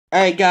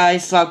Alright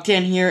guys,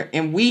 Slough10 here,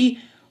 and we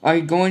are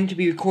going to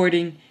be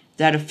recording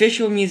that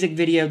official music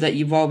video that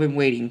you've all been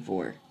waiting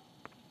for.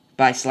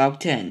 By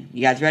Slough10.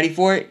 You guys ready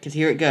for it? Because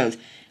here it goes.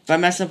 If I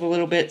mess up a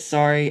little bit,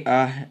 sorry,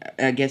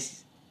 I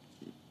guess,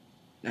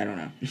 I don't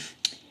know.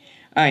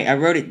 Alright, I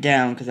wrote it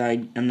down because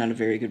I'm not a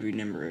very good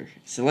rememberer.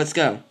 So let's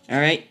go,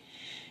 alright?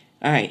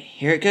 Alright,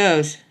 here it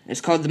goes. It's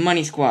called The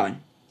Money Squad.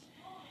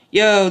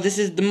 Yo, this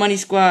is The Money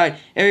Squad.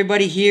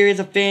 Everybody here is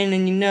a fan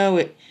and you know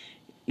it.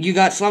 You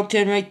got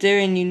Slough10 right there,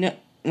 and you know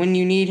when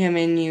you need him,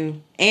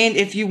 and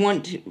if you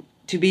want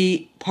to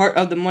be part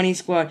of the Money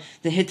Squad,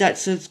 then hit that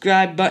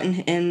subscribe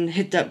button and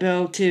hit that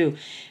bell too,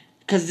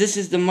 cause this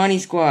is the Money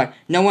Squad.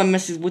 No one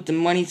messes with the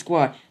Money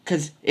Squad,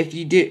 cause if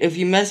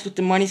you mess with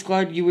the Money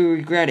Squad, you will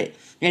regret it.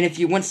 And if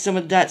you want some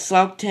of that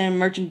Slough10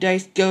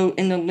 merchandise, go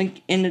in the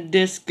link in the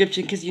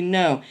description, cause you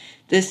know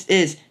this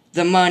is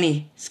the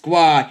Money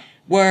Squad.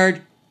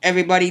 Word.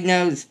 Everybody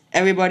knows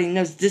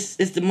this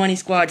is the Money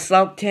Squad.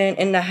 Slough10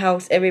 in the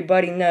house,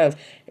 everybody knows.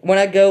 When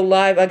I go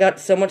live, I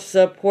got so much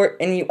support,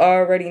 and you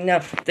already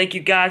know. Thank you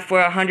guys for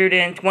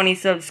 120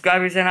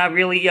 subscribers, and I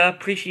really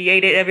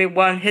appreciate it,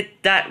 everyone.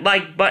 Hit that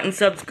like button,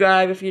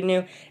 subscribe if you're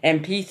new,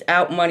 and peace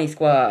out, Money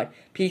Squad.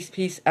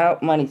 Peace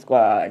out, Money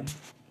Squad.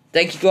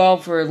 Thank you all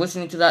for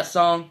listening to that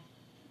song,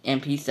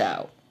 and peace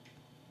out.